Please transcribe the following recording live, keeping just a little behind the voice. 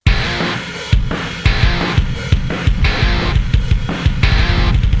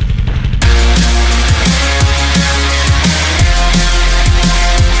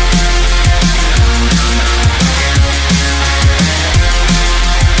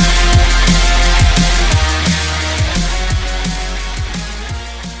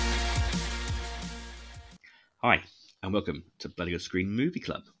and welcome to Bloody Good Screen Movie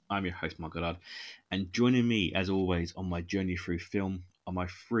Club. I'm your host, Mark Goddard, and joining me, as always, on my journey through film are my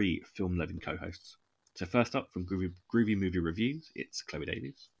three film-loving co-hosts. So first up, from Groovy Movie Reviews, it's Chloe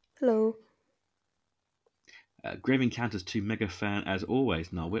Davies. Hello. Grave Encounters 2 mega fan, as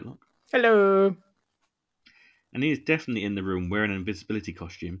always, Niall Whitlock. Hello. And he is definitely in the room wearing an invisibility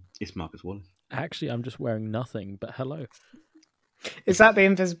costume. It's Marcus Wallace. Actually, I'm just wearing nothing, but hello. Is that the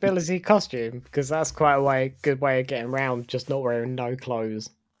invisibility costume? Because that's quite a good way of getting around, just not wearing no clothes.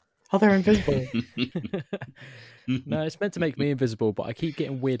 Oh, they're invisible. No, it's meant to make me invisible, but I keep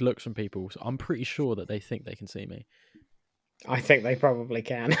getting weird looks from people, so I'm pretty sure that they think they can see me. I think they probably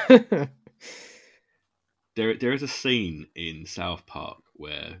can. There is a scene in South Park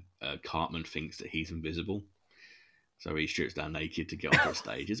where Cartman thinks that he's invisible. So he strips down naked to get onto the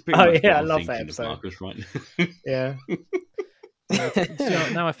stage. It's pretty much what I'm love that thinking of episode. Marcus right Yeah.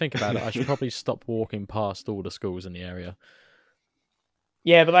 See, now I think about it, I should probably stop walking past all the schools in the area.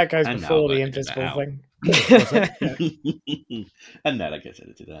 Yeah, but that goes And before now the we're gonna get invisible thing. And now that gets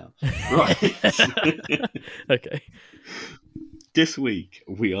edited out. Right. Okay. This week,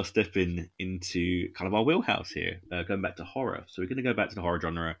 we are stepping into kind of our wheelhouse here, going back to horror. So we're going to go back to the horror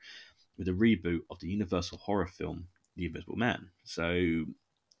genre with a reboot of the Universal horror film, The Invisible Man. So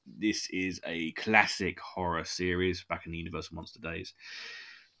this is a classic horror series back in the Universal Monster days.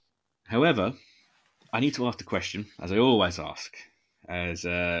 However, I need to ask the question, as I always ask, as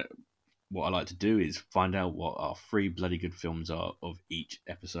what I like to do is find out what our three bloody good films are of each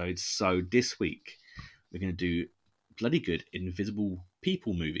episode. So this week, we're going to do bloody good invisible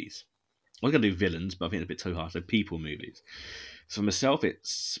people movies. I was going to do villains, but I think it's a bit too hard, so people movies. So for myself,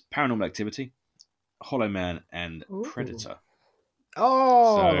 it's Paranormal Activity, Hollow Man, and Ooh. Predator.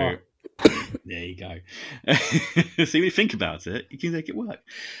 Oh! So there you go. See, when you think about it, you can make it work.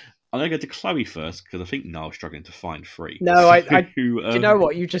 I'm going to go to Chloe first because I think Niall's struggling to find three. No, So, you know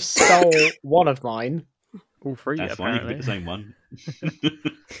what? You just stole one of mine. All three, That's fine, you can apparently. pick the same one.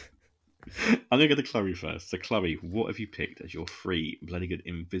 I'm going to go to Chloe first. So, Chloe, what have you picked as your three bloody good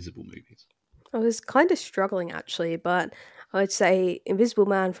invisible movies? I was kind of struggling actually, but I would say Invisible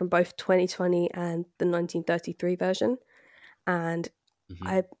Man from both 2020 and the 1933 version. And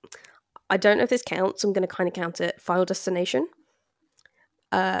Mhm. I don't know if this counts. I'm going to kind of count it. Final Destination.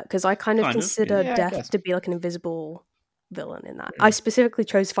 Because I kind of Kind of, consider yeah. Yeah, I Death guess. to be like an invisible villain in that. I specifically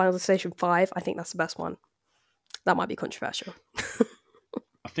chose Final Destination 5. I think that's the best one. That might be controversial.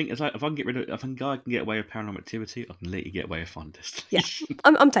 I think if I can get rid of, if a guy can get away with Paranormal Activity, I can let you get away with Fun Destination.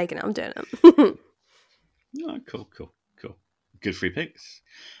 I'm taking it. I'm doing it. Oh, cool. Good free picks.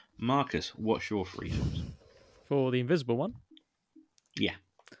 Marcus, what's your three films? For the invisible one? Yeah.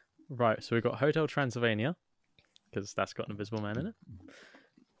 Right, so we've got Hotel Transylvania, because that's got an invisible man in it.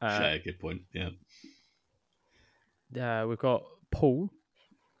 Fair, good point. Yeah. We've got Paul.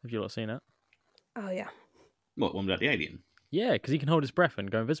 Have you lot seen it? Oh, yeah. What one about the alien? Yeah, because he can hold his breath and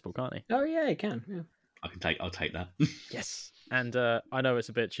go invisible, can't he? Oh, yeah, you can. Yeah. I'll take that. Yes. And I know it's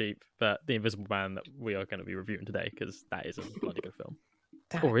a bit cheap, but The Invisible Man that we are going to be reviewing today, because that is a bloody good film.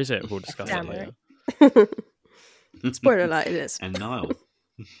 Damn Or is it? We'll discuss it Damn later. Spoiler alert, it is. And Niall.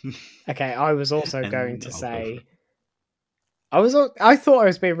 Okay, I was also And- going to oh, go say... for it. I thought I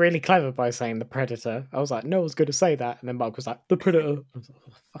was being really clever by saying The Predator. I was like, no one's going to say that. And then Mark was like, The Predator. I was like,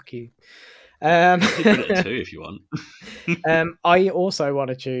 oh, fuck you. Take Predator 2 if you want. I also want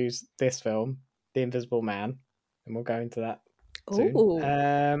to choose this film, The Invisible Man. And we'll go into that soon. Ooh.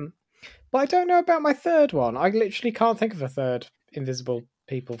 But I don't know about my third one. I literally can't think of a third Invisible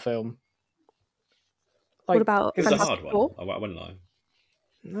People film. What about It's a Fantastic hard Four? one. I won't lie.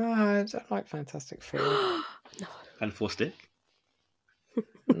 No, I don't like Fantastic Four. And Four Stick.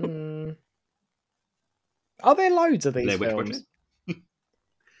 Mm. Are there loads of these Blair Witch films? Project?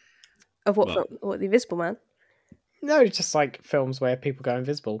 Of what Well- film? What, The Invisible Man? No, just like films where people go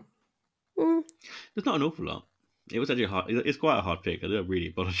invisible. Mm. There's not an awful lot. It was actually hard. It's quite a hard pick. I do really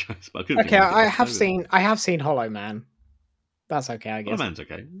apologise, but I couldn't. Okay, think of I anything have else. seen Hollow Man. That's okay, I Hollow guess. Man's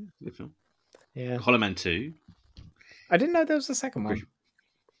okay. Good film. Yeah, Hollow Man 2. I didn't know there was a second one.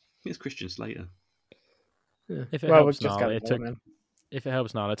 It's Christian Slater. Yeah. If it Well, we'll helps just now, go it with took- Hollow Man. If it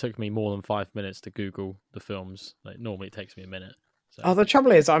helps now, it took me more than 5 minutes to Google the films. Like normally it takes me a minute. So. Oh, the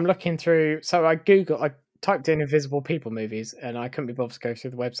trouble is, I'm looking through. So I typed in Invisible People movies, and I couldn't be bothered to go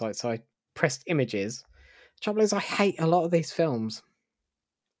through the website. So I pressed images. The trouble is, I hate a lot of these films.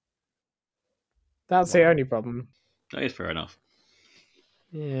 That's the only problem. That is fair enough.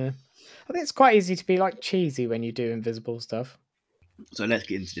 Yeah, I think it's quite easy to be like cheesy when you do invisible stuff. So let's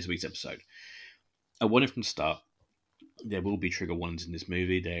get into this week's episode. I wanted from the start, there will be trigger warnings in this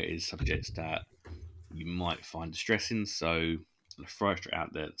movie. There is subjects that you might find distressing. So, I'll throw it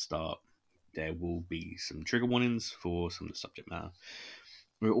out there at the start. There will be some trigger warnings for some of the subject matter.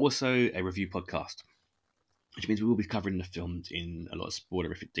 We're also a review podcast, which means we will be covering the film in a lot of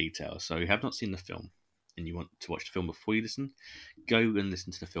spoilerific detail. So, if you have not seen the film and you want to watch the film before you listen, go and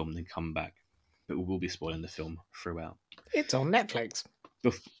listen to the film and then come back. But we will be spoiling the film throughout. It's on Netflix.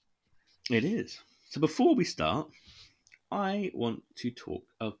 It is. So before we start, I want to talk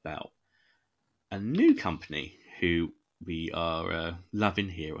about a new company who we are loving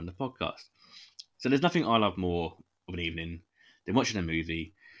here on the podcast. So there's nothing I love more of an evening than watching a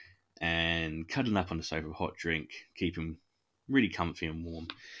movie and cuddling up on the sofa with a hot drink, keeping really comfy and warm.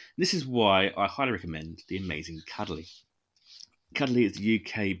 This is why I highly recommend the amazing Cuddly. Cuddly is the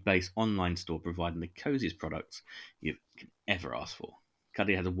UK-based online store providing the coziest products you can ever ask for.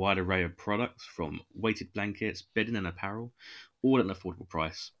 Cuddly has a wide array of products from weighted blankets, bedding and apparel, all at an affordable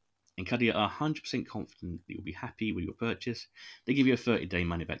price. And Cuddly are 100% confident that you'll be happy with your purchase. They give you a 30-day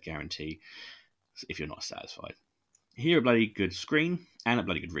money-back guarantee if you're not satisfied. Here a bloody good screen and a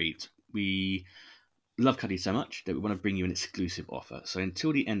bloody good read. We love Cuddly so much that we want to bring you an exclusive offer. So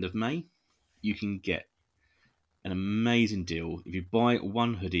until the end of May, you can get an amazing deal. If you buy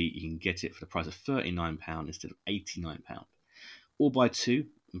one hoodie, you can get it for the price of £39 instead of £89. Or buy two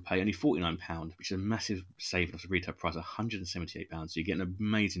and pay only £49, which is a massive saving off the retail price of £178. So you get an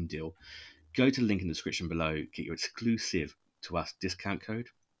amazing deal. Go to the link in the description below, get your exclusive to us discount code,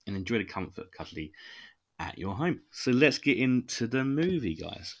 and enjoy the comfort of Cuddly at your home. So let's get into the movie,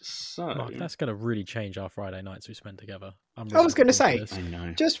 guys. So Mark, that's going to really change our Friday nights we spend together. I was going to say, I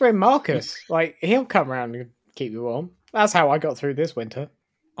know. just with Marcus, like he'll come around and keep you warm. That's how I got through this winter.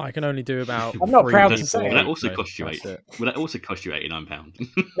 I can only do about. I'm not 3 proud to weeks say a it. Will that week, also so cost you that's it. Will that also cost you £89?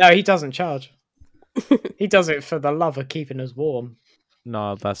 No, he doesn't charge. He does it for the love of keeping us warm.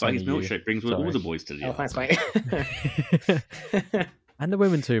 No, that's But only his you. milkshake brings all Sorry. the boys to the Oh, yard. thanks, mate. And the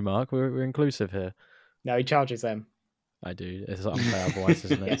women too, Mark. We're inclusive here. No, he charges them. I do. It's unfair otherwise,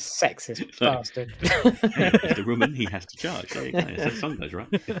 isn't it? You sexist Like, bastard. Hey, if the woman, he has to charge. There you go. That's how the song goes, right?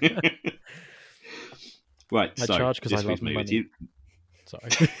 Right, I so charge 'cause I this week's love movie. money. Sorry.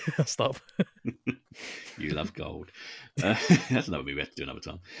 Stop. You love gold. That's another movie we have to do another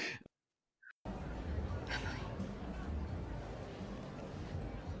time.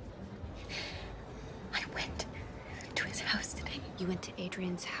 I went to his house today. You went to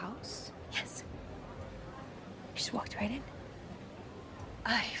Adrian's house? Yes. You just walked right in.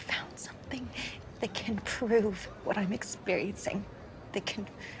 I found something that can prove what I'm experiencing. That can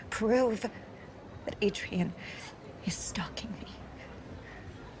prove that Adrian is stalking me.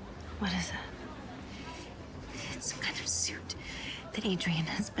 What is it? It's some kind of suit that Adrian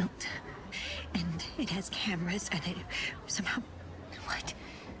has built. And it has cameras and it somehow... What?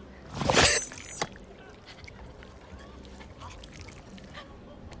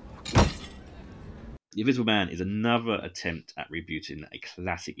 The Invisible Man is another attempt at rebooting a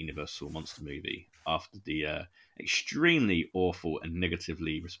classic Universal monster movie after the extremely awful and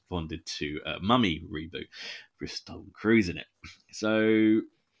negatively responded to Mummy reboot with Tom Cruise in it. So,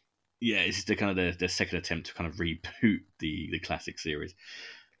 yeah, this is the kind of their second attempt to kind of reboot the classic series.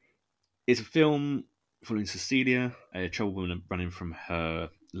 It's a film following Cecilia, a troubled woman running from her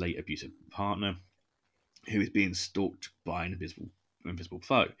late abusive partner, who is being stalked by an invisible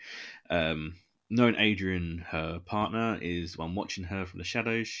foe. Knowing Adrian, her partner, is the one watching her from the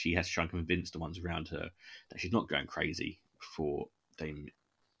shadows, she has to try and convince the ones around her that she's not going crazy before they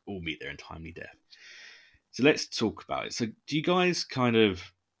all meet their untimely death. So let's talk about it. So do you guys kind of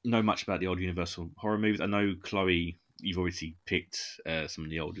know much about the old Universal horror movies? I know, Chloe, you've obviously picked some of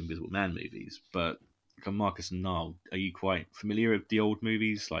the old Invisible Man movies, but Marcus and Niall, are you quite familiar with the old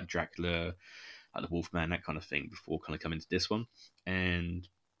movies like Dracula, like the Wolfman, that kind of thing, before kind of coming to this one? And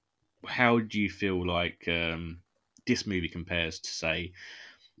how do you feel like this movie compares to, say,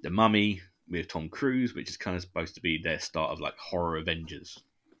 The Mummy with Tom Cruise, which is kind of supposed to be their start of like horror Avengers?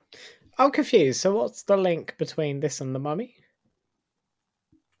 I'm confused. So what's the link between this and The Mummy?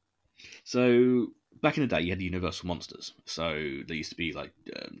 So back in the day, you had the Universal monsters. So there used to be like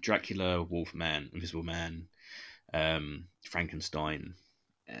Dracula, Wolfman, Invisible Man, Frankenstein,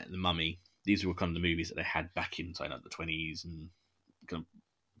 The Mummy. These were kind of the movies that they had back in, say, like the 20s and kind of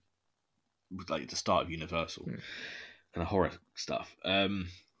like the start of Universal kind of horror stuff.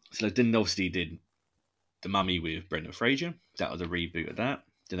 So then obviously did The Mummy with Brendan Fraser. That was a reboot of that.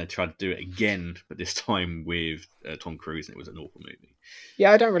 Then they tried to do it again, but this time with Tom Cruise, and it was an awful movie.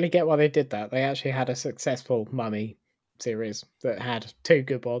 Yeah, I don't really get why they did that. They actually had a successful Mummy series that had two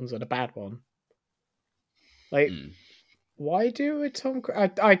good ones and a bad one. Like, why do a Tom Cruise?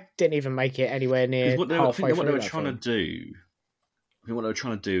 I didn't even make it anywhere near Because halfway what they through were that trying film. to do. I think what they were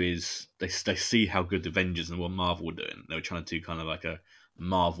trying to do is they see how good the Avengers and what Marvel were doing. They were trying to do kind of like a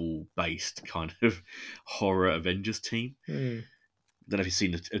Marvel-based kind of horror Avengers team. Don't know if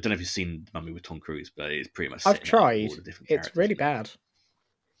you've seen Mummy with Tom Cruise, but it's pretty much. I've tried. All the different It's characters really in it. bad.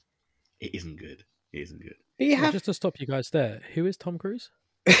 It isn't good. It isn't good. Do you have Just to stop you guys there, who is Tom Cruise?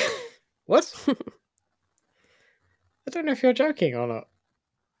 what? I don't know if you're joking or not.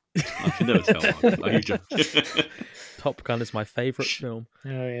 I can never tell. Mark. Are you joking? Top Gun is my favourite film.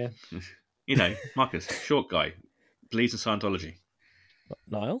 Oh yeah. You know, Marcus, short guy, believes in Scientology.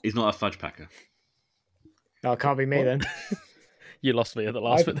 Niall? He's not a fudge packer. Oh, it can't be me What? then. You lost me at the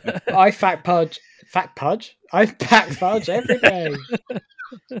last bit there. I fact pudge. I pack fudge every day.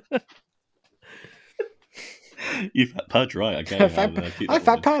 You fat pudge, right? Okay. I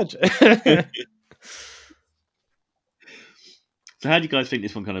fact pudge. So, how do you guys think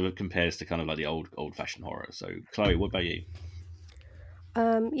this one kind of compares to kind of like the old-fashioned horror? So, Chloe, what about you?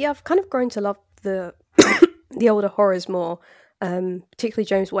 Yeah, I've kind of grown to love the the older horrors more, particularly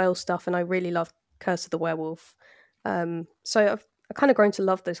James Whale stuff, and I really love Curse of the Werewolf. So I've kind of grown to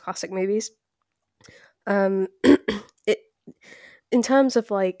love those classic movies. It in terms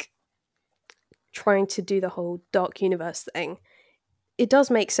of like trying to do the whole dark universe thing, it does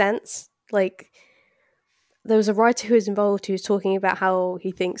make sense. Like there was a writer who was involved who was talking about how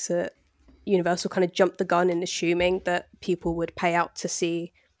he thinks that Universal kind of jumped the gun in assuming that people would pay out to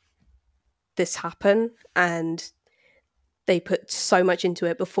see this happen, and they put so much into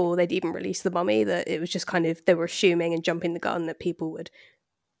it before they'd even release The Mummy that it was just kind of they were assuming and jumping the gun that people would,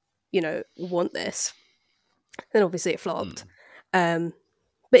 want this. Then obviously it flopped. But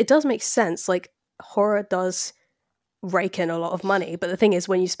it does make sense. Like horror does rake in a lot of money, but the thing is,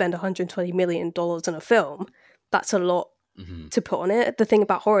 when you spend $120 million on a film, that's a lot to put on it. The thing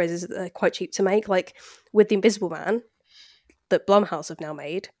about horror is that they're quite cheap to make. Like with The Invisible Man that Blumhouse have now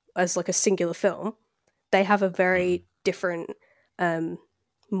made as like a singular film, they have a very different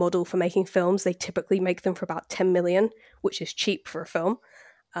model for making films. They typically make them for about 10 million, which is cheap for a film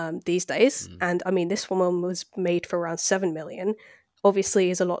these days. And I mean, this one was made for around 7 million. Obviously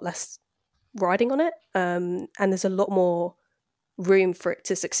is a lot less riding on it, and there's a lot more room for it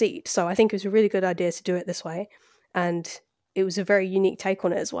to succeed. So I think it was a really good idea to do it this way, and it was a very unique take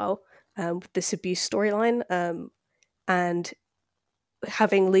on it as well, with this abuse storyline, and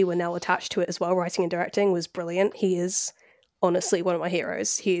having Lee Winnell attached to it as well, writing and directing, was brilliant. He is honestly one of my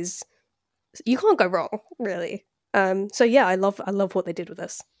heroes. You can't go wrong, really. So yeah, I love what they did with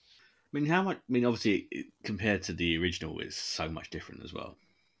this. I mean, obviously, compared to the original, it's so much different as well.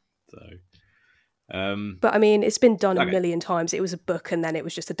 So, but I mean, it's been done okay. a million times. It was a book, and then it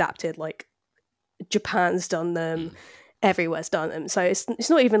was just adapted. Like Japan's done them, everywhere's done them. So it's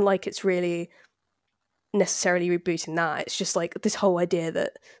not even like it's really necessarily rebooting that. It's just like this whole idea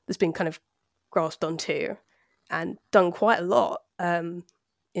that there's been kind of grasped onto and done quite a lot in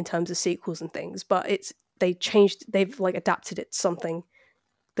terms of sequels and things. But they've like adapted it to something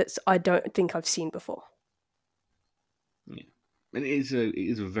that's I don't think I've seen before. Yeah, and it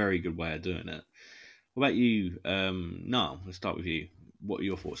is a very good way of doing it. What about you? No, let's start with you. What are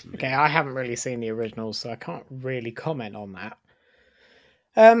your thoughts on it? Okay, I haven't really seen the original, so I can't really comment on that.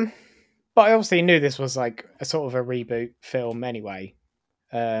 But I obviously knew this was like a sort of a reboot film anyway.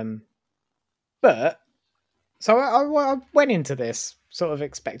 But so I went into this sort of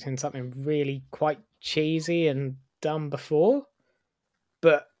expecting something really quite cheesy and done before.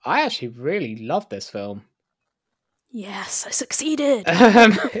 But I actually really loved this film. Yes, I succeeded.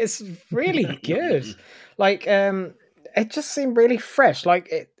 It's really good. Like, it just seemed really fresh.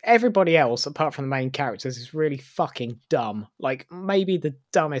 Like, everybody else, apart from the main characters, is really fucking dumb. Like, maybe the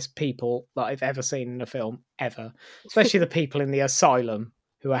dumbest people that I've ever seen in a film, ever. Especially the people in the asylum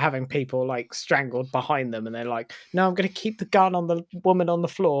who are having people, like, strangled behind them, and they're like, no, I'm going to keep the gun on the woman on the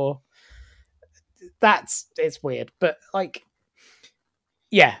floor. It's weird. But, like,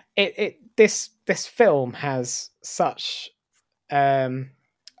 yeah, this film has such I'm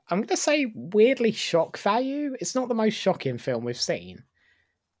going to say weirdly shock value. It's not the most shocking film we've seen,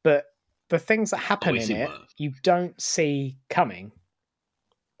 but the things that happen in it you don't see coming.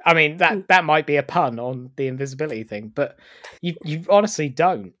 I mean, that might be a pun on the invisibility thing, but you honestly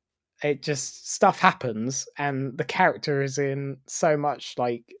don't. It just stuff happens, and the character is in so much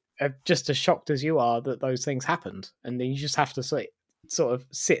like just as shocked as you are that those things happened, and then you just have to sort of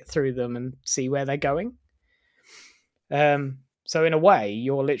sit through them and see where they're going. So in a way,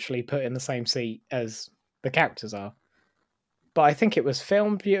 you're literally put in the same seat as the characters are. But I think it was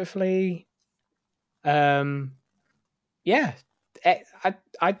filmed beautifully. yeah,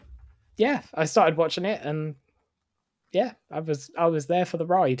 I started watching it, and yeah, I was there for the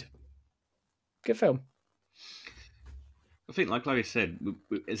ride. Good film. I think, like Chloe said,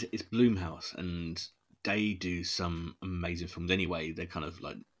 it's Bloomhouse, and they do some amazing films anyway. They're kind of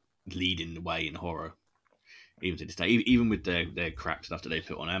like leading the way in horror, even to this day, even with their crap stuff that they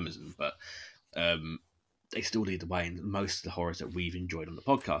put on Amazon. But they still lead the way, and most of the horrors that we've enjoyed on the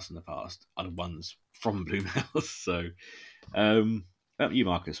podcast in the past are the ones from Bloomhouse. So, you,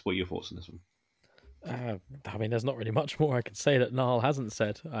 Marcus, what are your thoughts on this one? I mean, there's not really much more I can say that Niall hasn't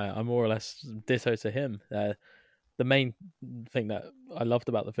said. I'm more or less ditto to him. The main thing that I loved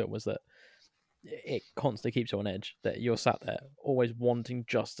about the film was that it constantly keeps you on edge. That you're sat there always wanting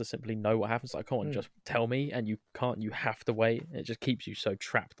just to simply know what happens. Like, come on, just tell me, and you can't. You have to wait. It just keeps you so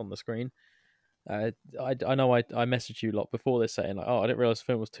trapped on the screen. I know I messaged you a lot before this saying like, oh, I didn't realize the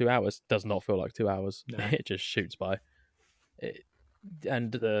film was 2 hours. Does not feel like 2 hours. No. It just shoots by.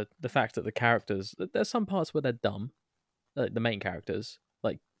 And the fact that the characters, there's some parts where they're dumb, like the main characters,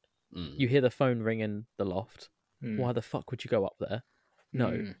 like you hear the phone ring in the loft. Why the fuck would you go up there?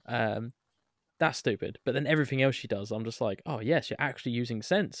 No, that's stupid. But then everything else she does, I'm just like, oh yes, you're actually using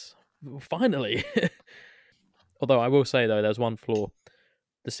sense. Finally. Although I will say though, there's one flaw.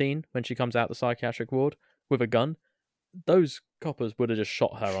 The scene when she comes out the psychiatric ward with a gun, those coppers would have just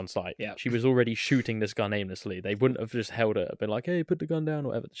shot her on sight. Yeah. She was already shooting this gun aimlessly. They wouldn't have just held her and been like, hey, put the gun down or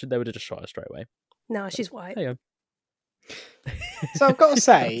whatever. They would have just shot her straight away. No, she's white. There you go. So I've got to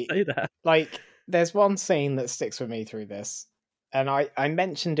say that. Like, there's one scene that sticks with me through this. And I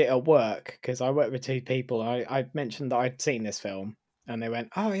mentioned it at work because I work with two people. I mentioned that I'd seen this film. And they went,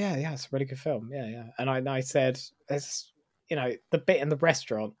 oh, yeah, it's a really good film. Yeah. And I said, there's, the bit in the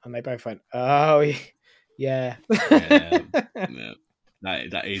restaurant. And they both went, oh, yeah. That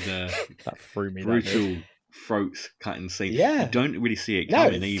is a that threw me brutal throat cutting scene. Yeah. You don't really see it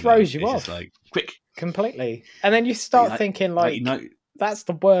coming either. It throws you it's off. Just like, quick. Completely. And then you start thinking, that's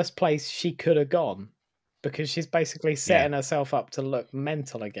the worst place she could have gone. Because she's basically setting herself up to look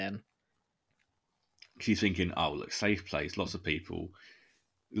mental again. She's thinking, oh, look, safe place, lots of people.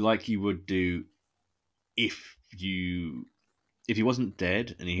 Like you would do if he wasn't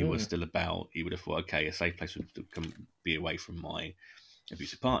dead and he was still about, he would have thought, okay, a safe place would be away from my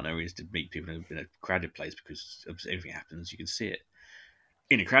abusive partner is to meet people in a crowded place because if anything happens, you can see it.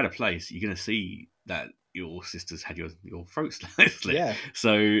 In a crowded place, you're going to see that your sister's had your throat slit. Yeah.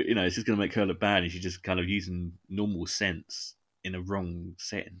 So, it's just going to make her look bad and she's just kind of using normal sense in a wrong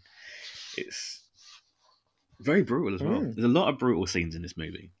setting. It's very brutal as well. There's a lot of brutal scenes in this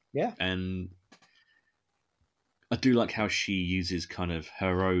movie. Yeah. And I do like how she uses kind of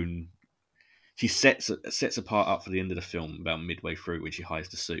her own. She sets a part up for the end of the film about midway through when she hires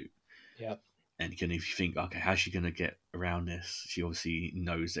the suit. Yeah. And if you think, okay, how's she going to get around this? She obviously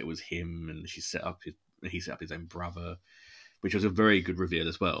knows that it was him, and he set up his own brother, which was a very good reveal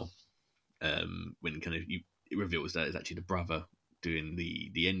as well. When kind of it reveals that it's actually the brother doing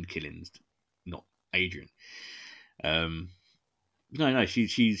the end killings, not Adrian. No,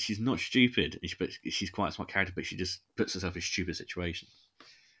 she's not stupid. But she's quite a smart character, but she just puts herself in stupid situations.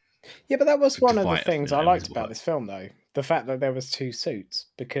 Yeah, but that was one of the things I liked about this film, though. The fact that there was two suits,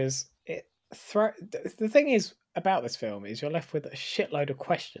 because the thing is about this film is you're left with a shitload of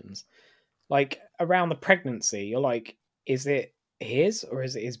questions. Like, around the pregnancy, you're like, is it his or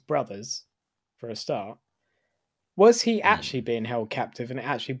is it his brother's, for a start? Was he actually being held captive and it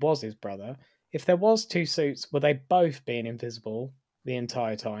actually was his brother? If there was two suits, were they both being invisible the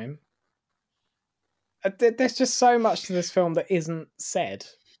entire time? There's just so much to this film that isn't said.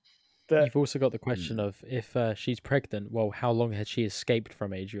 You've also got the question of if she's pregnant, well, how long had she escaped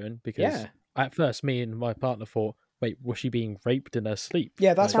from Adrian? Because at first, me and my partner thought, wait, was she being raped in her sleep?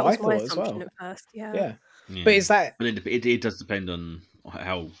 Yeah, that's what I thought as well. At first, yeah. But is that? But it does depend on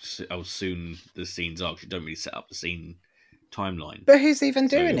how soon the scenes are. Because you don't really set up the scene timeline. But who's even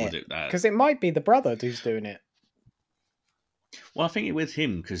doing it? Because it might be the brother who's doing it. Well, I think it was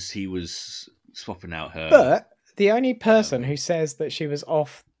him because he was swapping out her. But the only person who says that she was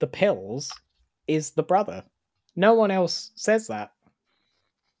off the pills is the brother. No one else says that.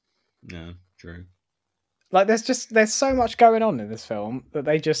 No, true. Like, there's so much going on in this film that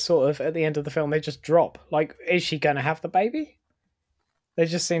they just sort of, at the end of the film, they just drop. Like, is she going to have the baby? They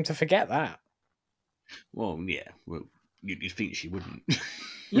just seem to forget that. Well, yeah. Well, you'd think she wouldn't.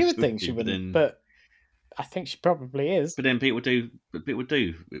 You would think she wouldn't, but I think she probably is. But then people do.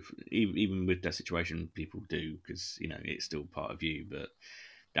 Even with that situation, people do, because, it's still part of you. But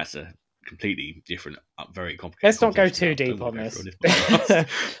that's a completely different, very complicated. Let's not go conversation too now. deep Don't on wanna go this. through this podcast.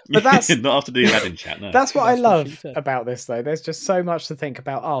 But that's not after the Aladdin chat. No, that's what I That's what she love said. about this, though. There's just so much to think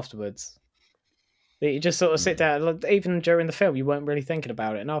about afterwards. That you just sort of sit down, like, even during the film, you weren't really thinking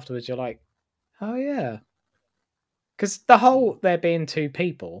about it, and afterwards you're like, oh yeah. Because the whole there being two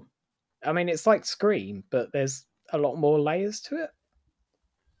people, I mean, it's like Scream, but there's a lot more layers to it.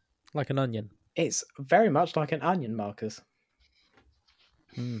 Like an onion. It's very much like an onion, Marcus.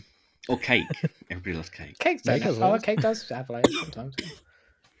 or cake. Everybody loves cake. Cake Yeah, does. it does, Oh, does. cake does have layers sometimes.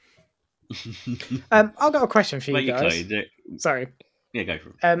 I've got a question for you Mate, guys. Chloe, Sorry. yeah, go for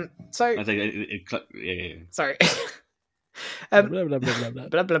it. So I think yeah. sorry. Blah, blah, blah, blah, blah.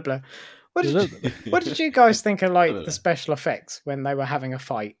 Blah blah blah. What did you guys think of like the special effects when they were having a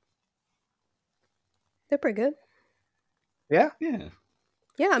fight? They're pretty good. Yeah. Yeah.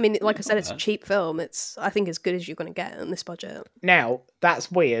 Yeah, I mean, like I said, not it's a bad. cheap film. It's, I think, as good as you're going to get on this budget. Now that's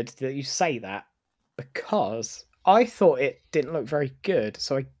weird that you say that because I thought it didn't look very good,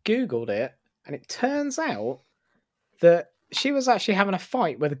 so I googled it, and it turns out that she was actually having a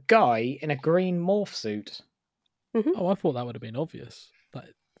fight with a guy in a green morph suit. Oh, I thought that would have been obvious.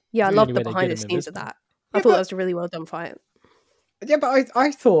 Like, Yeah, I the love only the way they behind get the him scenes of invisible. that. Yeah, I thought but- that was a really well done fight. Yeah, but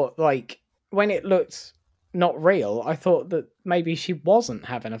I thought like when it looked not real, I thought that maybe she wasn't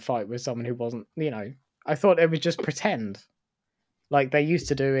having a fight with someone who wasn't. I thought it was just pretend, like they used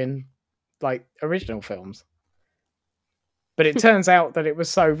to do in like original films. But it turns out that it was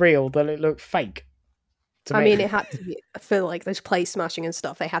so real that it looked fake. To I me. mean, it had to be, I feel like those plate smashing and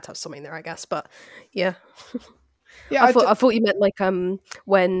stuff, they had to have something there, I guess. But yeah, yeah, I thought you meant like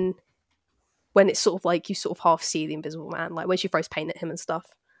when it's sort of like you sort of half see the Invisible Man, like when she throws paint at him and stuff.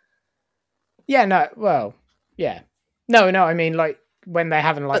 yeah, no, well, yeah, no, I mean like when they're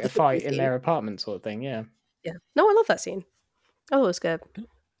having like the a fight in scene. their apartment sort of thing. Yeah, Yeah, no, I love that scene. I thought it was good.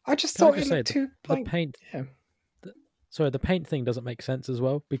 I just Can I thought just it say, looked too the like paint. yeah. Sorry, the paint thing doesn't make sense as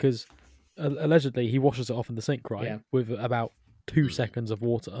well because allegedly he washes it off in the sink, right? Yeah. With about 2 seconds of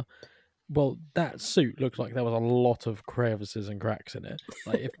water. Well, that suit looks like there was a lot of crevices and cracks in it.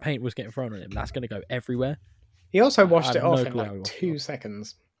 Like if paint was getting thrown on him, that's going to go everywhere. He also I washed it have off no in clue how he like washed it 2 off.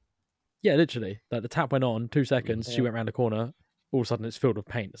 seconds. Yeah, literally. Like the tap went on, 2 seconds. She Yeah. went around the corner. All of a sudden, it's filled with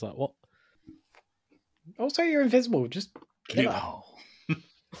paint. It's like what? Also, you're invisible. Just kill her. Oh.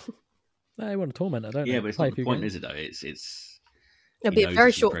 They want to torment her, don't they? Yeah, but it's Play not a few the point, games. is it? Though it's. It'd he be a knows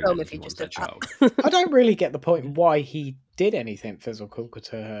very she's short pregnant film and if you he just wants did that that. I don't really get the point why he did anything physical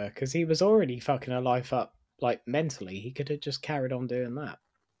to her because he was already fucking her life up like mentally. He could have just carried on doing that.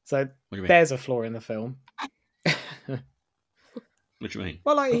 So What do you mean? there's a flaw in the film. What do you mean?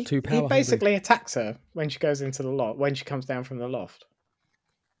 Well, like Got too he power hungry. basically attacks her when she goes into the loft, when she comes down from the loft.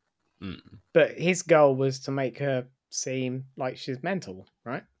 Mm. But his goal was to make her seem like she's mental,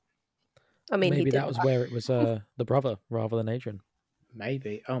 right? I mean, he Maybe did that was where it was the brother rather than Adrian.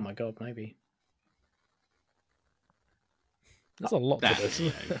 Maybe. Oh my god, maybe. There's a lot to That, this. you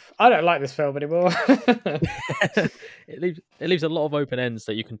know, I don't like this film anymore. it leaves a lot of open ends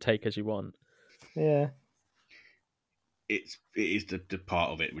that you can take as you want. Yeah. it is the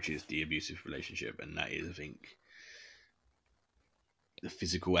part of it which is the abusive relationship, and that is, I think, the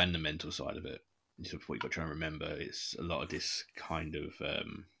physical and the mental side of it. So what you've got to try and remember is a lot of this kind of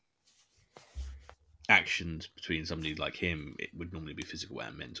actions between somebody like him, it would normally be physical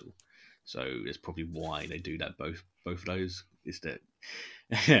and mental. So it's probably why they do that, both of those. Is that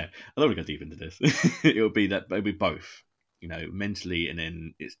yeah, I don't want to go deep into this. It'll be both, you know, mentally, and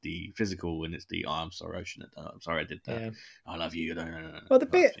then it's the physical, and it's the I'm sorry, I shouldn't have done. I'm sorry I did that. Yeah. I love you. No. Well, the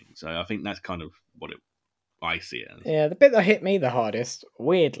bit- thing. So I think that's kind of what I see it as. Yeah, the bit that hit me the hardest,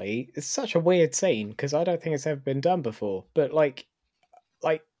 weirdly, it's such a weird scene because I don't think it's ever been done before. But like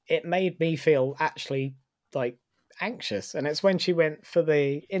it made me feel actually like anxious, and it's when she went for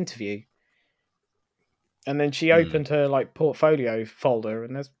the interview, and then she opened her like portfolio folder,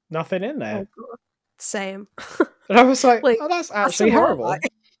 and there's nothing in there, Oh, God. Same. and I was like, Like, "Oh, that's that's actually so horrible."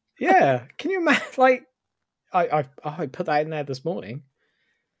 horrifying. Yeah, can you imagine? Like, I put that in there this morning.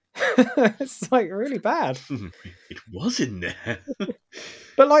 It's like really bad. It was in there.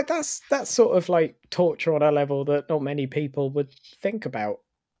 But like that's sort of like torture on a level that not many people would think about.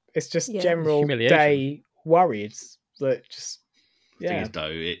 It's just Yeah. general Humiliation. day worries that just The thing yeah. is, though,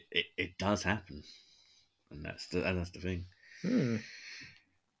 it does happen, and that's the thing.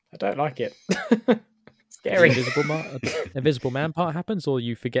 I don't like it. Scary. Invisible man part happens, or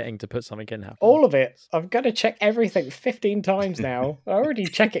you forgetting to put something in happen? All of it. I'm gonna check everything 15 times now. I already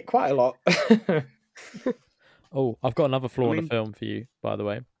check it quite a lot. Oh, I've got another flaw I in mean- the film for you, by the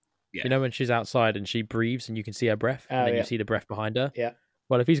way. Yeah. You know when she's outside and she breathes and you can see her breath, Oh, and then yeah. you see the breath behind her? Yeah.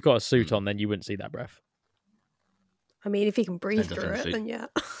 Well, if he's got a suit on, then you wouldn't see that breath. I mean, if he can breathe Depends through on the it, suit. then yeah.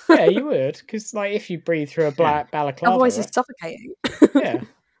 Yeah, you would, because like if you breathe through a black balaclava, Otherwise, right? it's suffocating. Yeah.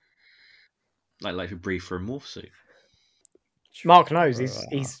 Like if you breathe for a morph suit. Mark knows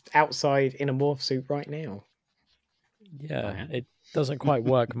he's outside in a morph suit right now. Yeah, yeah. it doesn't quite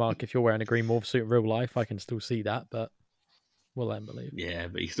work, Mark. If you're wearing a green morph suit in real life, I can still see that, but we'll let him believe. Yeah,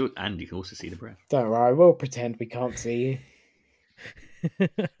 but you can also see the breath. Don't worry, we'll pretend we can't see you.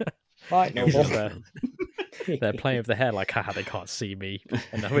 Right, He's Noble. just there. They're playing with the hair like, haha, they can't see me.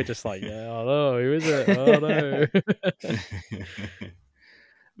 And then we're just like, yeah, oh no, who is it? Oh no. I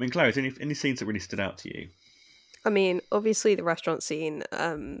mean, Clarice, any scenes that really stood out to you? I mean, obviously the restaurant scene.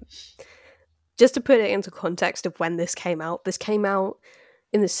 Just to put it into context of when this came out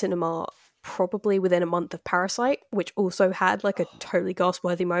in the cinema probably within a month of Parasite, which also had like a totally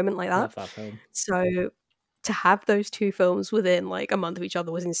gasp-worthy moment like that. Love that film. So to have those two films within like a month of each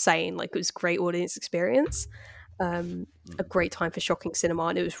other was insane. Like it was a great audience experience, a great time for shocking cinema,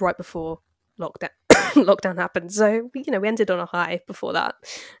 and it was right before lockdown happened. So we ended on a high before that.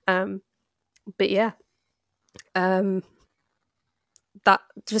 But yeah, that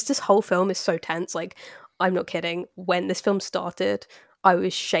just this whole film is so tense. Like I'm not kidding. When this film started, I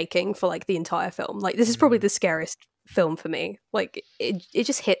was shaking for like the entire film. Like this is probably the scariest film for me. Like it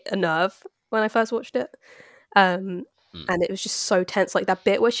just hit a nerve when I first watched it. And it was just so tense. Like that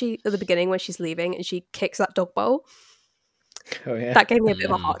bit where at the beginning when she's leaving and she kicks that dog bowl. Oh yeah. That gave me a bit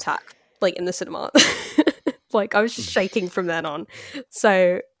of a heart attack, like in the cinema. Like I was just shaking from then on.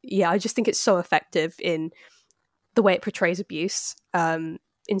 So yeah, I just think it's so effective in the way it portrays abuse in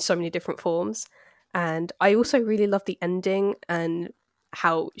so many different forms. And I also really love the ending and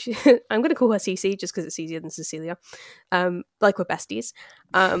how I'm going to call her Cece just because it's easier than Cecilia. Like we're besties.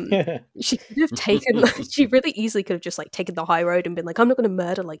 She could have taken. She really easily could have just like taken the high road and been like, "I'm not going to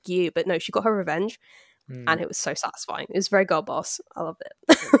murder like you," but no, she got her revenge, and it was so satisfying. It was very girl boss. I loved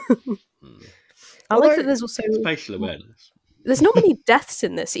it. I like that. There's also spatial awareness. There's not many deaths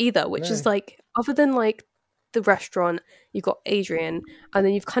in this either, which No. is like other than like the restaurant, you've got Adrian, and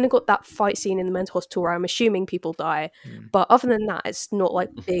then you've kind of got that fight scene in the mental hospital where I'm assuming people die. But other than that, it's not like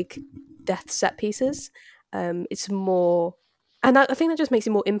big death set pieces. It's more, and I think that just makes it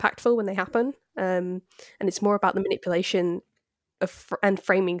more impactful when they happen. And it's more about the manipulation of and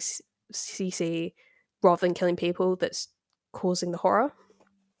framing CC rather than killing people that's causing the horror.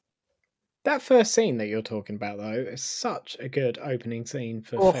 That first scene that you're talking about, though, is such a good opening scene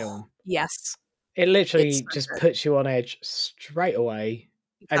for film. Yes. It literally It's so just good. puts you on edge straight away.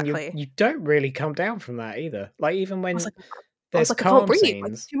 Exactly. And you don't really come down from that either. Like, even when I there's was like, I calm can't breathe. Like, scenes.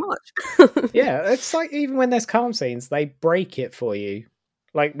 it's too much. Yeah, it's like even when there's calm scenes, they break it for you,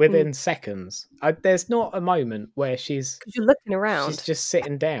 like within seconds. There's not a moment where she's You're looking around. she's just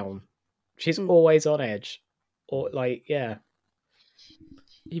sitting down. She's Mm. always on edge, or like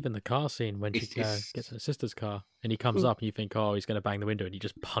Even the car scene when she It's- gets in her sister's car and he comes up and you think, oh, he's going to bang the window and he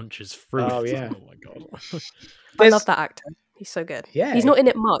just punches through. Oh, It's yeah. like, oh my god. I There's- love that actor. He's so good. Yeah. He's not in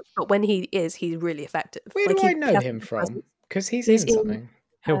it much, but when he is, he's really effective. Where Like, do he I know has him the from? presence. Because he's He's in in- something.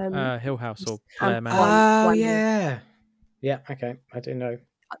 Hill House or Blair and- Manor. One- Yeah. Yeah, okay. I do know.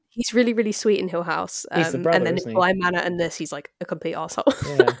 He's really, really sweet in Hill House. He's the brother, and then isn't in he? Bly Manor and this, he's like a complete asshole.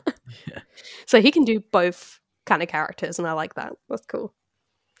 Yeah. So he can do both kind of characters, and I like that. That's cool.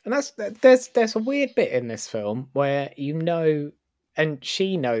 And there's a weird bit in this film where and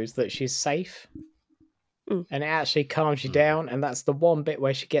she knows that she's safe. Mm. And it actually calms you down, and that's the one bit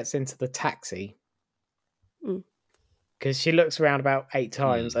where she gets into the taxi. Mm. Because she looks around about 8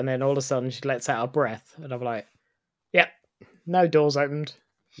 times, and then all of a sudden she lets out a breath, and I'm like, "Yep, no doors opened.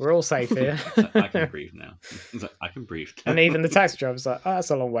 We're all safe here." I can breathe now. It's like, I can breathe. And even the taxi driver's like, "Oh,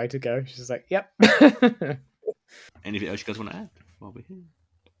 that's a long way to go." She's like, "Yep." Anything else you guys want to add while we're here?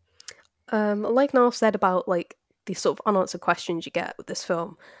 Like Niall said about like these sort of unanswered questions you get with this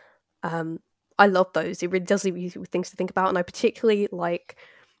film, I love those. It really does leave you with things to think about, and I particularly like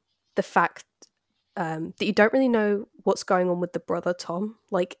the fact that you don't really know what's going on with the brother Tom.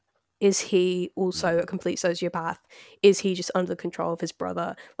 Like, is he also a complete sociopath? Is he just under the control of his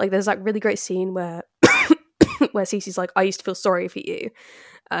brother? Like, there's that really great scene where where Cece's like, "I used to feel sorry for you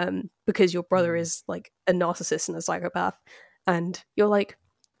because your brother is like a narcissist and a psychopath," and you're like,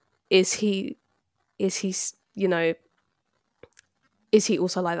 is he is he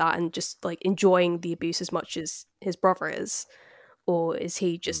also like that and just like enjoying the abuse as much as his brother is, or is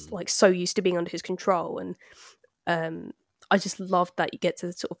he just like so used to being under his control? And I just love that you get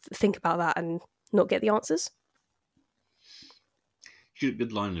to sort of think about that and not get the answers. She had a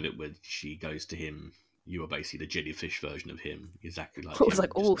good line of it where she goes to him you are basically the jellyfish version of him, exactly like I was him,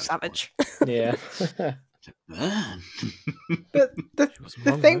 like, just oh, no savage. Yeah. Burn. But She wasn't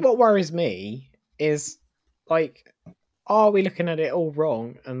the wrong, thing though. what worries me is, like, are we looking at it all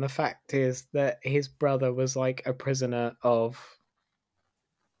wrong? And the fact is that his brother was like a prisoner of,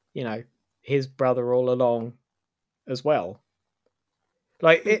 his brother all along as well.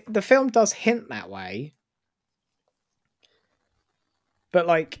 Like, the film does hint that way, but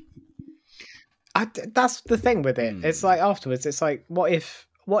like, that's the thing with it. It's like afterwards, it's like, what if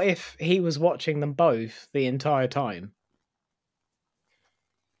he was watching them both the entire time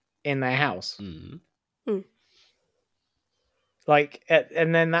in their house? Like,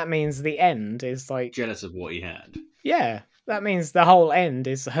 and then that means the end is like, Jealous of what he had. yeah, that means the whole end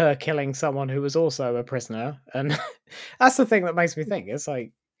is her killing someone who was also a prisoner, and that's the thing that makes me think. It's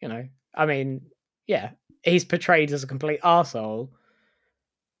like, I mean, yeah, he's portrayed as a complete arsehole,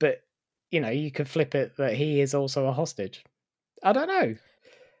 but you could flip it that he is also a hostage. I don't know.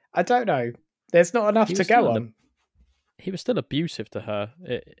 There's not enough He to was still go in on. He was still abusive to her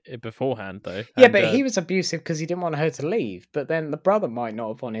beforehand, though. Yeah, And, but he was abusive because he didn't want her to leave. But then the brother might not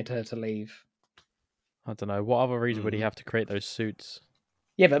have wanted her to leave. I don't know. What other reason would he have to create those suits?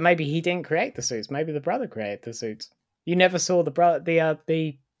 Yeah, but maybe he didn't create the suits. Maybe the brother created the suits. You never saw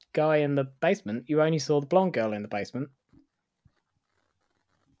the guy in the basement. You only saw the blonde girl in the basement.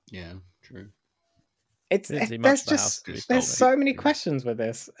 Yeah, true. Didn't see much of the house, to be there's fair. so many questions with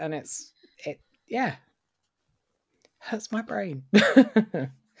this, and it hurts my brain. That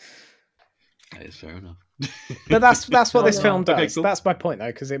is fair enough. But that's what this Oh, film does. Okay, cool. That's my point, though,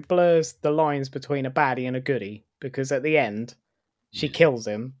 because it blurs the lines between a baddie and a goodie. Because at the end, she kills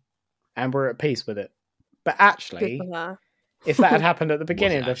him, and we're at peace with it. But Good actually, for her. if that had happened at the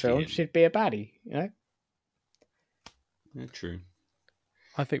beginning of the actually film, him. she'd be a baddie. Yeah, true.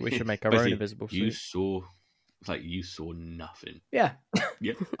 I think we should make our own Basically, invisible you suit. saw nothing. Yeah.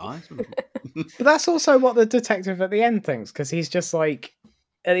 Yep, I saw nothing. But that's also what the detective at the end thinks, because he's just like,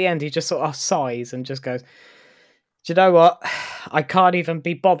 at the end, he just sort of sighs and just goes, "Do you know what? I can't even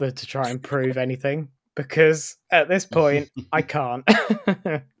be bothered to try and prove anything, because at this point, I can't."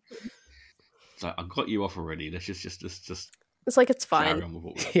 It's like, I got you off already. Let's just It's like, it's carry fine. on with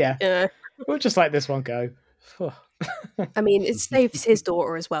what we're Yeah. Yeah. We'll just let this one go. I mean, it saves his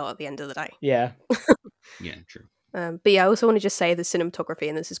daughter as well at the end of the day. Yeah. Yeah, true. But yeah, I also want to just say the cinematography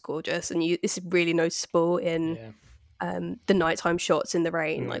in this is gorgeous, and it's really noticeable in the nighttime shots in the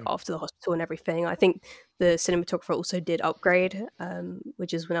rain, like after the hospital and everything. I think the cinematographer also did Upgrade,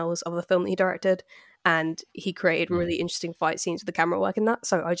 which is Winell's other film that he directed, and he created really interesting fight scenes with the camera work in that.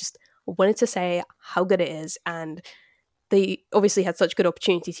 So I just wanted to say how good it is, and they obviously had such good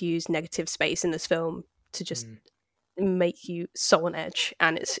opportunity to use negative space in this film to just make you so on edge,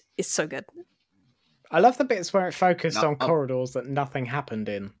 and it's so good. I love the bits where it focused No, on corridors that nothing happened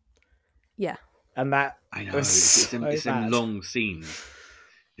in. Yeah. And that I know. was It's them bad. long scenes.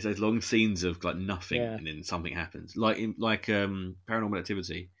 It's those long scenes of like nothing, Yeah. and then something happens. Like in Paranormal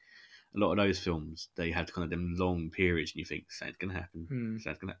Activity, a lot of those films they had kind of them long periods, and you think something's gonna happen.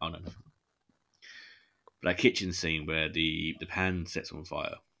 Something's gonna. Oh no. But that kitchen scene where the pan sets on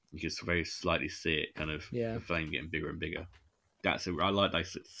fire, you can just very slightly see it, kind of Yeah. the flame getting bigger and bigger. I like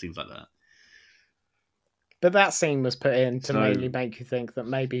those scenes like that. But that scene was put in to So- mainly make you think that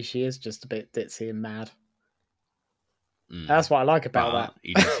maybe she is just a bit ditzy and mad. That's what I like about But that.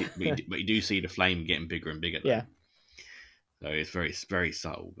 you do see, but you do see the flame getting bigger and bigger. Though. Yeah. So it's very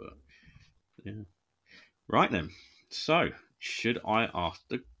subtle, but yeah. Right then. So should I ask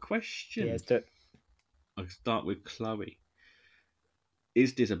the question? Yeah, let's do it. I'll start with Chloe.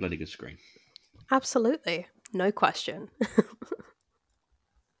 Is this a bloody good screen? Absolutely. No question.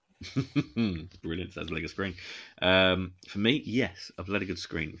 Brilliant. That's a bloody good screen. For me, yes, a bloody good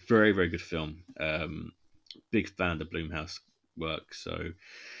screen. Very, very good film. Big fan of the Blumhouse work. So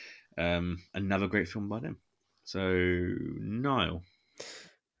another great film by them. So Niall.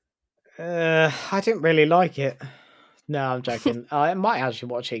 I didn't really like it. No, I'm joking. I might actually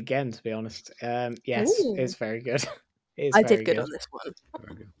watch it again, to be honest. Yes, Ooh. it's very good. It's I very did good on this one.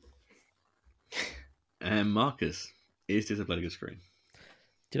 Very good. And Marcus, is this a bloody good screen?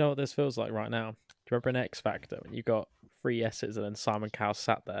 Do you know what this feels like right now? Do you remember in X Factor when you got 3 yeses and then Simon Cowell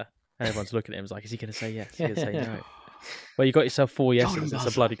sat there and everyone's looking at him like, is he going to say yes? Is he going to say no? Well, you got yourself 4 yeses. Golden It's a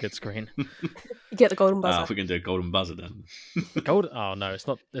buzzer. bloody good screen. You get the golden buzzer. If we're going to do a golden buzzer then. Gold? Oh no, it's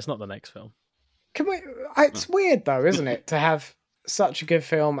not. It's not the next film. Can we? It's weird though, isn't it, to have such a good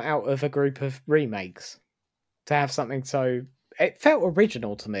film out of a group of remakes? To have something so, it felt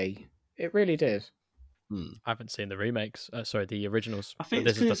original to me. It really did. I haven't seen the remakes. Sorry, the originals. I think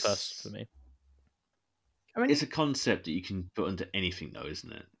But this is the it's 'cause- first for me. I mean, it's a concept that you can put into anything, though,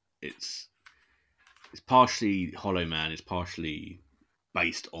 isn't it? It's partially Hollow Man. It's partially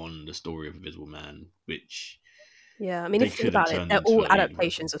based on the story of Invisible Man, which Yeah, I mean, they if you think could have about it, turned they're into all a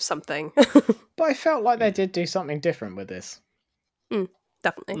adaptations of something. but I felt like they did do something different with this.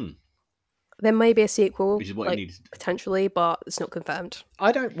 Definitely. Hmm. There may be a sequel, Which is what like, it needed to do. potentially, but it's not confirmed.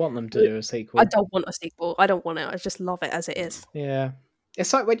 I don't want them to do a sequel. I don't want a sequel. I don't want it. I just love it as it is. Yeah,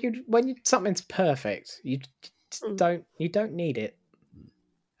 it's like when something's perfect, you just Mm. don't need it,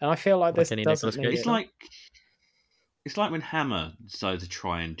 and I feel like Like this any doesn't Nicolas need Cage It's it. it's like when Hammer decided to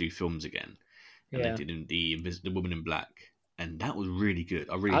try and do films again, and Yeah, they did the Woman in Black, and that was really good.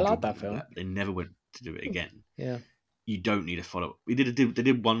 I really I enjoyed like that Woman in film. Black. They never went to do it again. yeah. You don't need a follow-up. They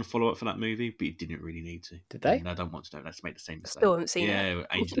did one follow-up for that movie, but you didn't really need to. Did they? And I don't want to know. Let's make the same mistake. Still haven't seen it. Yeah,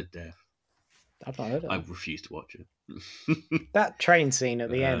 Angel of Death. I've not heard of I it. refuse to watch it. That train scene at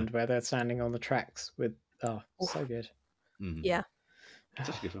the Uh, end where they're standing on the tracks with so good. Mm. Yeah.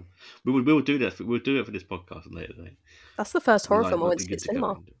 Such a good film. We will do that. We'll do it for this podcast on later date. That's the first horror Like, film I would went be to see at good to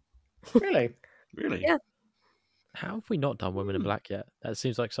go cinema. into. Really? Really? Yeah. How have we not done Women in Black yet? That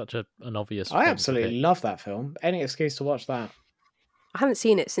seems like such an obvious. I film to absolutely pick. love that film. Any excuse to watch that. I haven't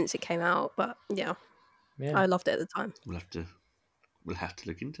seen it since it came out, but yeah, Yeah. I loved it at the time. We'll have to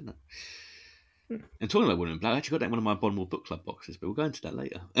look into that. And talking about Women in Black, I actually got that in one of my Bondwell Book Club boxes, but we'll go into that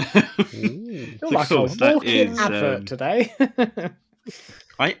later. Ooh. You're So like cool, a that walking is, advert today.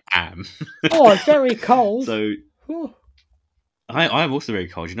 I am. Oh, it's very cold. So Whew. I'm also very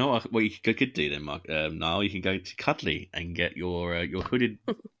cold. You know what you could do then, Mark? Niall, you can go to Cuddly and get your hooded.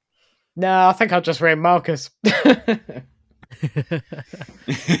 No, I think I'll just read Marcus.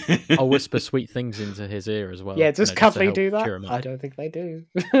 I'll whisper sweet things into his ear as well. Yeah, does just to Cuddly help do cheer that? him up. I don't think they do.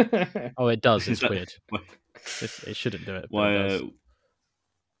 Oh, it does. It's Is that- weird. It shouldn't do it. But Why, it does.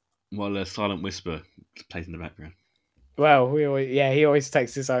 while a silent whisper plays in the background. Well, he always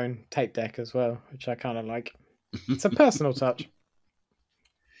takes his own tape deck as well, which I kind of like. It's a personal touch.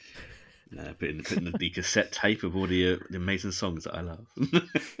 Putting the cassette tape of all the amazing songs that I love.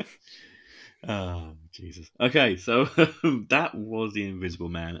 Oh, Jesus. Okay, so that was The Invisible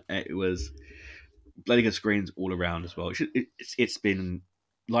Man. It was bloody good screens all around as well. It's been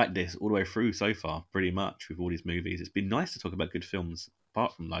like this all the way through so far, pretty much, with all these movies. It's been nice to talk about good films,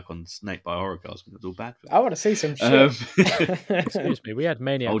 apart from like on Snake by Horrorcast, when it was all bad films. I want to see some shit. Excuse me. We had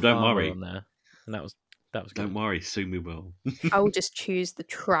Maniac Oh, don't Farmer worry. on there, and that was good. Don't worry, soon we will. I will just choose the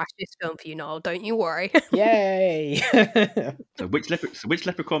trashiest film for you, Noel. Don't you worry. Yay! So which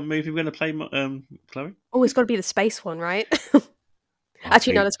Leprechaun movie are we going to play, Chloe? Oh, it's got to be the space one, right?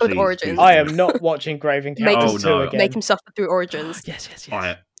 Actually, no, let's go with Please, Origins. please. I am not watching Grave Make Encounters him- 2 no. again. Make him suffer through Origins. Yes.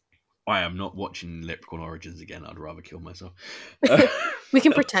 I am not watching Leprechaun Origins again. I'd rather kill myself. We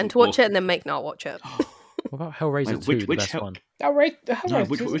can pretend to watch it and then make Noel watch it. What about Hellraiser Wait, 2, the which best Hell- one? Oh, right. No,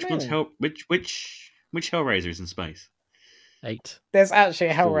 which one's which Hellraiser is in space? 8. There's actually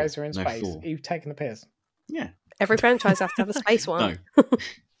a Four. Hellraiser in No, space. four. You've taken the piss. Yeah. Every franchise has to have a space one. No.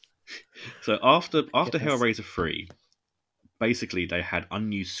 So after Goodness. Hellraiser 3, basically they had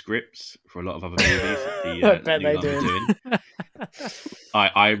unused scripts for a lot of other movies. that I the bet new they line were did.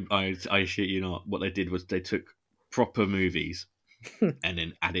 doing. I shit you not. What they did was they took proper movies and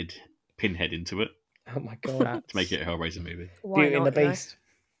then added Pinhead into it Oh my god. to make it a Hellraiser movie. Why Beauty and not, the you know? Beast.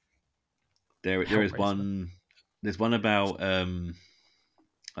 There is Hellraiser. one. There's one about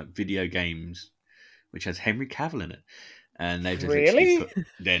like video games, which has Henry Cavill in it, and they just literally Really? put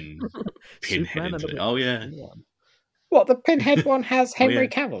then Pinhead Superman into and it. the- Oh yeah, What, the Pinhead one has Oh, Henry yeah.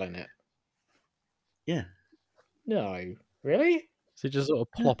 Cavill in it? yeah, No. Really? So you just sort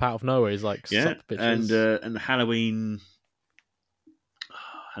of plop out of nowhere. He's like, yeah. suck bitches. And Halloween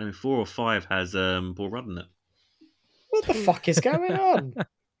 4 or 5 has Paul Rudd in it. What the fuck is going on?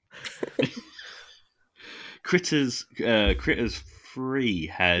 Critters 3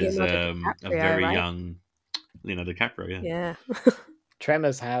 has Leonardo a DiCaprio, very right? young Leonardo DiCaprio. Yeah, Yeah.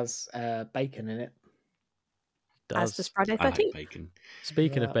 Tremors has bacon in it. As does Friday I like 13th. bacon.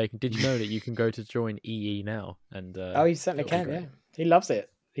 Speaking Yeah. of bacon, did you know that you can go to join EE now? And Oh, he certainly it'll be can, great. yeah. He loves it.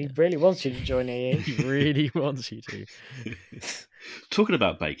 He really wants you to join EE. He really wants you to. Talking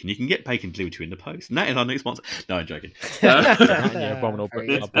about bacon, you can get bacon delivered to you in the post. And that is our next sponsor. No, I'm joking. Yeah, Abominable Very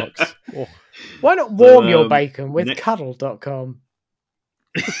Book good. Club box. Oh, Why not warm your um, bacon with ne- cuddle.com?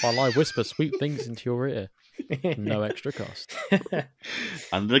 while I whisper sweet things into your ear, no extra cost.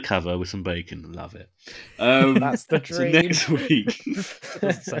 Under the cover with some bacon. Love it. That's the So dream. next week.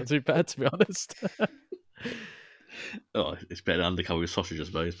 Doesn't sound too bad, to be honest. Oh, it's better than undercover with sausage, I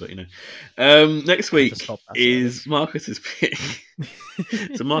suppose. But you know, next week stop that is Marcus's pick.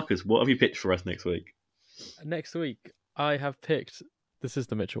 So, Marcus, what have you pitched for us next week? next week I have picked. This is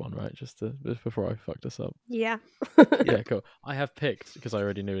the Mitchell one, right? Just before I fuck this up. Yeah. Yeah, cool. I have picked, because I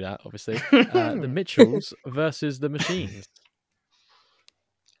already knew that, obviously, the Mitchells versus the Machines.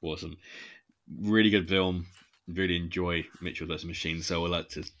 Awesome. Really good film. Really enjoy Mitchell vs. Machine. So I'd like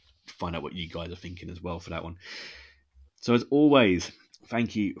to find out what you guys are thinking as well for that one. So as always,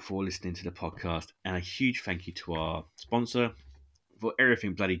 thank you for listening to the podcast, and a huge thank you to our sponsor for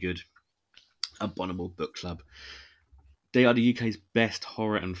everything bloody good, Abominable Book Club. They are the UK's best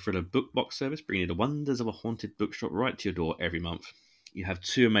horror and thriller book box service, bringing you the wonders of a haunted bookshop right to your door every month. You have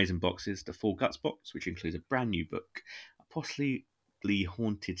 2 amazing boxes: the Full Guts box, which includes a brand new book, a possibly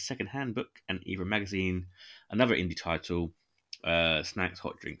haunted second-hand book, and either a magazine, another indie title, snacks,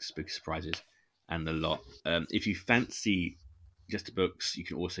 hot drinks, spooky surprises, and a lot. If you fancy just the books, you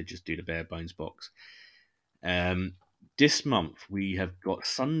can also just do the bare bones box. This month we have got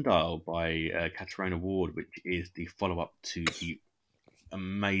Sundial by Catriona Ward, which is the follow-up to the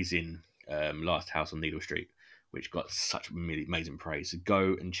amazing Last House on Needle Street, which got such amazing praise. So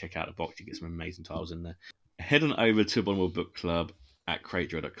go and check out the box. You get some amazing titles in there. Head on over to Abominable Book Club at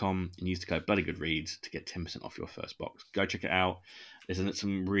cratejoy.com and use the code BloodyGoodReads to get 10% off your first box. Go check it out. There's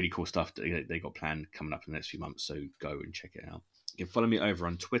some really cool stuff that they got planned coming up in the next few months, so go and check it out. You can follow me over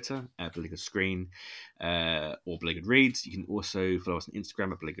on Twitter at BloodyGoodScreen or BloodyGoodReads. You can also follow us on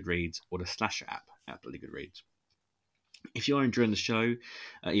Instagram at BloodyGoodReads or the Slasher app at BloodyGoodReads. If you are enjoying the show,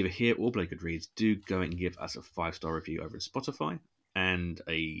 either here or Bloody Good Reads, do go and give us a 5-star review over on Spotify and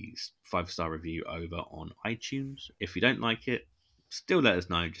a 5-star review over on iTunes. If you don't like it, still let us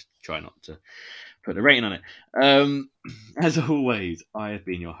know. Just try not to put a rating on it. As always, I have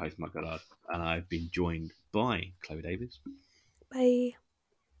been your host, Mike Goddard, and I've been joined by Chloe Davies. Bye.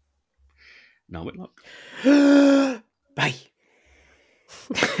 Noel Whitlock. Bye.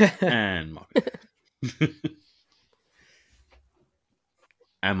 And Marcus.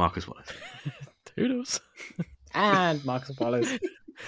 And Marcus Wallace. Toodles. And Marcus Wallace.